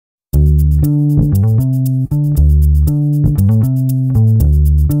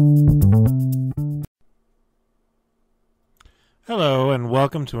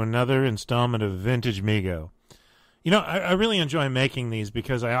welcome to another installment of Vintage Mego. You know, I really enjoy making these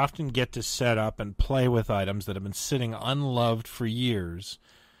because I often get to set up and play with items that have been sitting unloved for years.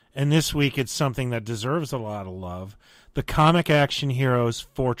 And this week it's something that deserves a lot of love, the Comic Action Heroes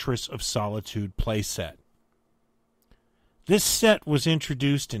Fortress of Solitude playset. This set was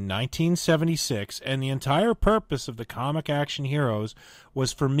introduced in 1976, and the entire purpose of the Comic Action Heroes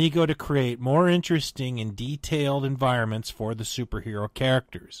was for Mego to create more interesting and detailed environments for the superhero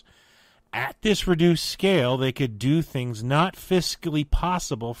characters. At this reduced scale, they could do things not physically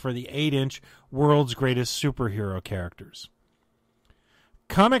possible for the 8-inch World's Greatest Superhero characters.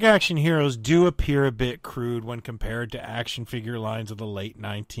 Comic Action Heroes do appear a bit crude when compared to action figure lines of the late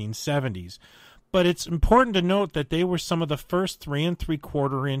 1970s, but it's important to note that they were some of the first 3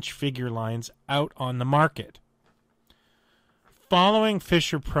 3/4-inch figure lines out on the market. Following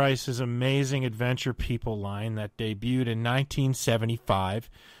Fisher-Price's amazing Adventure People line that debuted in 1975,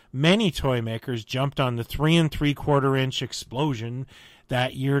 many toy makers jumped on the 3 3/4-inch explosion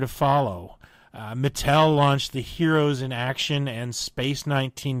that year to follow. Mattel launched the Heroes in Action and Space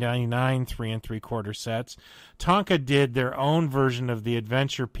 1999 3 3/4 sets. Tonka did their own version of the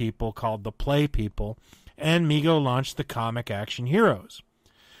Adventure People called the Play People, and Mego launched the Comic Action Heroes.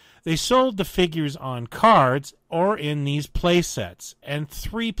 They sold the figures on cards or in these play sets, and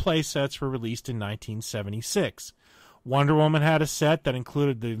 3 play sets were released in 1976. Wonder Woman had a set that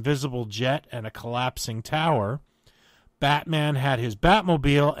included the invisible jet and a collapsing tower. Batman had his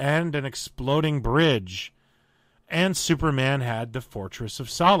Batmobile and an exploding bridge. And Superman had the Fortress of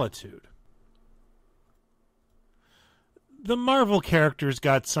Solitude. The Marvel characters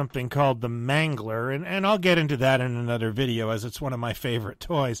got something called the Mangler, and I'll get into that in another video as it's one of my favorite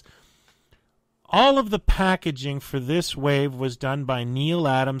toys. All of the packaging for this wave was done by Neal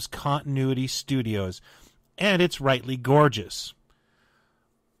Adams Continuity Studios, and it's rightly gorgeous.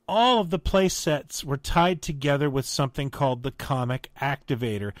 All of the play sets were tied together with something called the Comic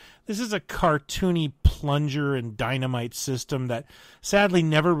Activator. This is a cartoony plunger and dynamite system that sadly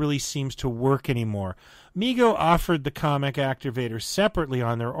never really seems to work anymore. Mego offered the Comic Activator separately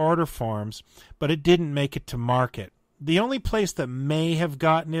on their order forms, but it didn't make it to market. The only place that may have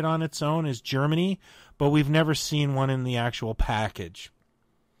gotten it on its own is Germany, but we've never seen one in the actual package.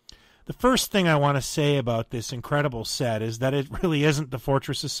 The first thing I want to say about this incredible set is that it really isn't the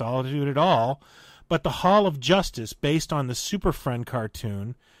Fortress of Solitude at all, but the Hall of Justice based on the Superfriend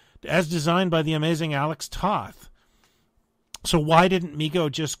cartoon, as designed by the amazing Alex Toth. So why didn't Mego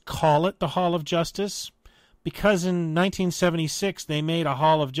just call it the Hall of Justice? Because in 1976 they made a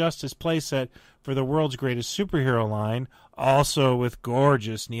Hall of Justice playset for the World's Greatest Superhero line, also with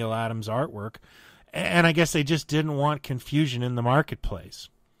gorgeous Neal Adams artwork, and I guess they just didn't want confusion in the marketplace.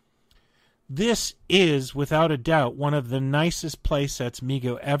 This is, without a doubt, one of the nicest playsets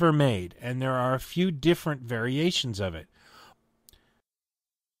Mego ever made, and there are a few different variations of it.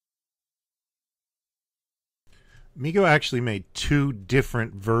 Mego actually made 2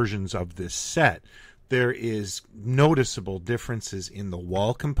 different versions of this set. There is noticeable differences in the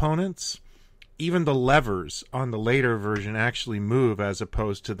wall components. Even the levers on the later version actually move as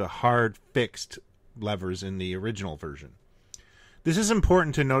opposed to the hard fixed levers in the original version. This is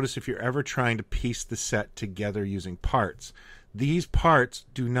important to notice if you're ever trying to piece the set together using parts. These parts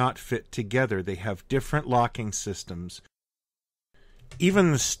do not fit together. They have different locking systems.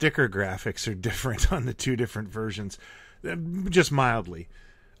 Even the sticker graphics are different on the 2 different versions, just mildly.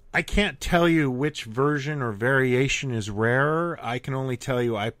 I can't tell you which version or variation is rarer. I can only tell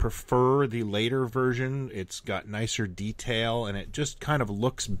you I prefer the later version. It's got nicer detail, and it just kind of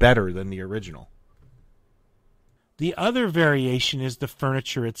looks better than the original. The other variation is the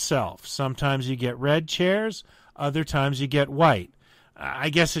furniture itself. Sometimes you get red chairs, other times you get white. I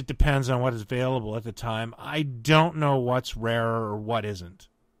guess it depends on what is available at the time. I don't know what's rarer or what isn't.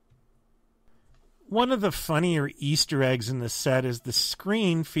 One of the funnier Easter eggs in the set is the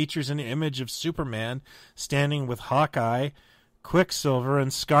screen features an image of Superman standing with Hawkeye, Quicksilver,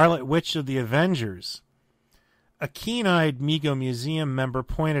 and Scarlet Witch of the Avengers. A keen-eyed Mego Museum member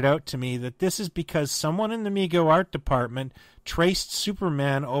pointed out to me that this is because someone in the Mego art department traced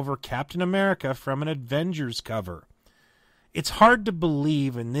Superman over Captain America from an Avengers cover. It's hard to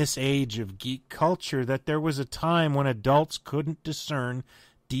believe in this age of geek culture that there was a time when adults couldn't discern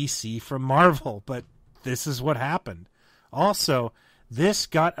DC from Marvel, but this is what happened. Also, this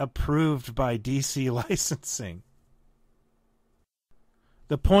got approved by DC licensing.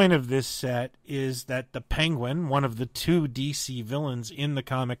 The point of this set is that the Penguin, one of the 2 DC villains in the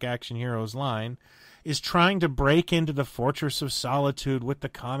Comic Action Heroes line, is trying to break into the Fortress of Solitude with the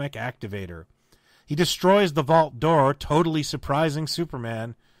Comic Activator. He destroys the vault door, totally surprising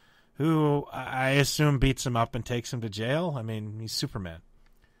Superman, who I assume beats him up and takes him to jail. I mean, he's Superman.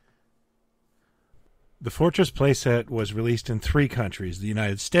 The Fortress playset was released in 3 countries, the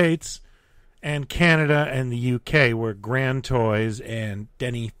United States and Canada and the UK, where Grand Toys and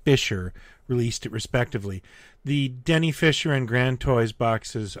Denny Fisher released it respectively. The Denny Fisher and Grand Toys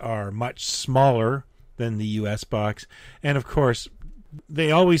boxes are much smaller than the US box, and of course,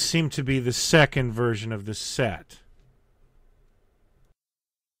 they always seem to be the second version of the set.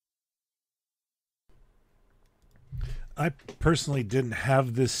 I personally didn't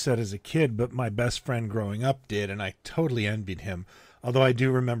have this set as a kid, but my best friend growing up did, and I totally envied him. Although I do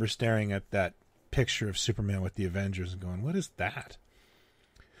remember staring at that picture of Superman with the Avengers and going, what is that?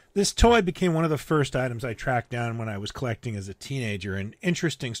 This toy became one of the first items I tracked down when I was collecting as a teenager. An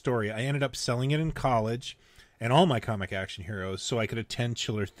interesting story. I ended up selling it in college and all my comic action heroes so I could attend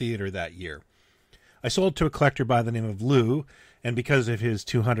Chiller Theater that year. I sold to a collector by the name of Lou, and because of his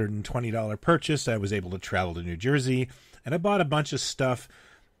 $220 purchase, I was able to travel to New Jersey, and I bought a bunch of stuff,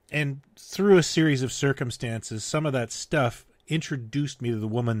 and through a series of circumstances, some of that stuff introduced me to the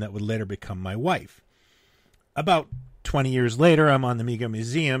woman that would later become my wife. About 20 years later, I'm on the Mego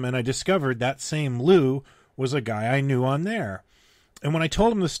Museum, and I discovered that same Lou was a guy I knew on there. And when I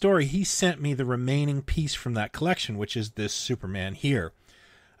told him the story, he sent me the remaining piece from that collection, which is this Superman here.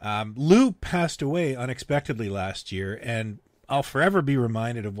 Lou passed away unexpectedly last year, and I'll forever be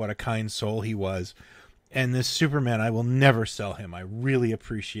reminded of what a kind soul he was. And this Superman, I will never sell him. I really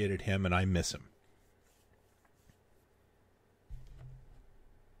appreciated him, and I miss him.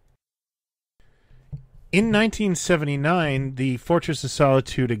 In 1979, the Fortress of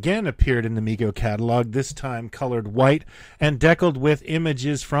Solitude again appeared in the Mego catalog, this time colored white and deckled with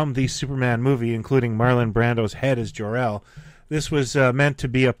images from the Superman movie, including Marlon Brando's head as Jor-El. This was meant to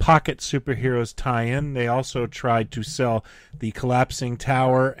be a pocket superheroes tie-in. They also tried to sell the collapsing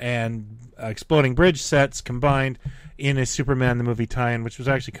tower and exploding bridge sets combined in a Superman the movie tie-in, which was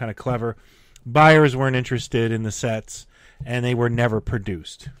actually kind of clever. Buyers weren't interested in the sets, and they were never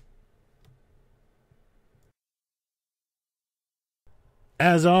produced.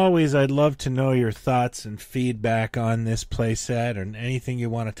 As always, I'd love to know your thoughts and feedback on this playset and anything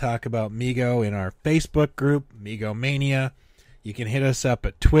you want to talk about Mego in our Facebook group, Mego Mania. You can hit us up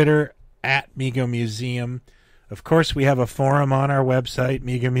at Twitter, at Mego Museum. Of course, we have a forum on our website,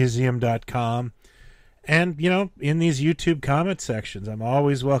 megomuseum.com. And, in these YouTube comment sections, I'm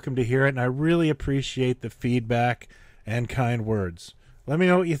always welcome to hear it, and I really appreciate the feedback and kind words. Let me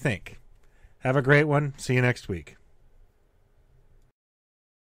know what you think. Have a great one. See you next week.